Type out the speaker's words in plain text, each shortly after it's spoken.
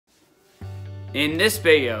In this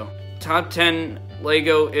video, top 10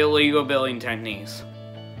 LEGO illegal building techniques.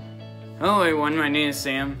 Hello everyone, my name is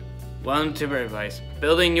Sam. Welcome to Bird Advice,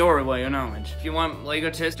 building your LEGO knowledge. If you want LEGO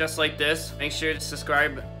tips just like this, make sure to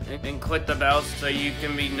subscribe and click the bell so you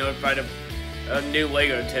can be notified of new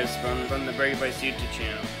LEGO tips from the Bird Advice YouTube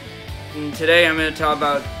channel. And today I'm going to talk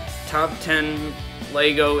about top 10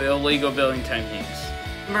 LEGO illegal building techniques.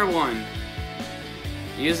 Number 1.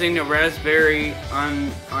 Using a raspberry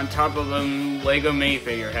on top of a LEGO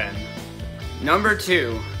minifigure head. Number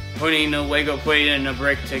 2. Putting a LEGO plate and a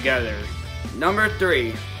brick together. Number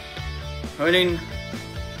 3. Putting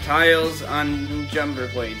tiles on jumper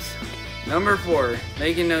plates. Number 4.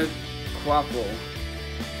 Making a quaffle.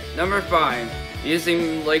 Number 5.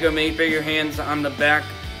 Using LEGO minifigure hands on the back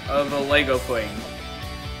of a LEGO plate.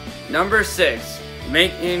 Number 6.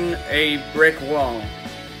 Making a brick wall.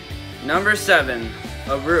 Number 7.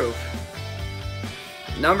 A roof.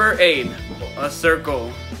 Number 8. A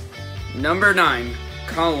circle. Number 9.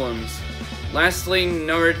 Columns. Lastly,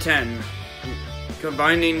 number 10.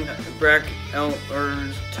 Combining brick and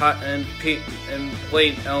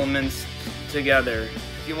plate elements together.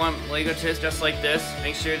 If you want LEGO tips just like this,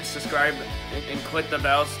 make sure to subscribe and click the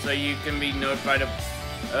bell so you can be notified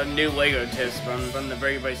of new LEGO tips from the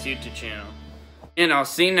Bird Advice YouTube channel. And I'll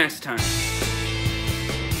see you next time.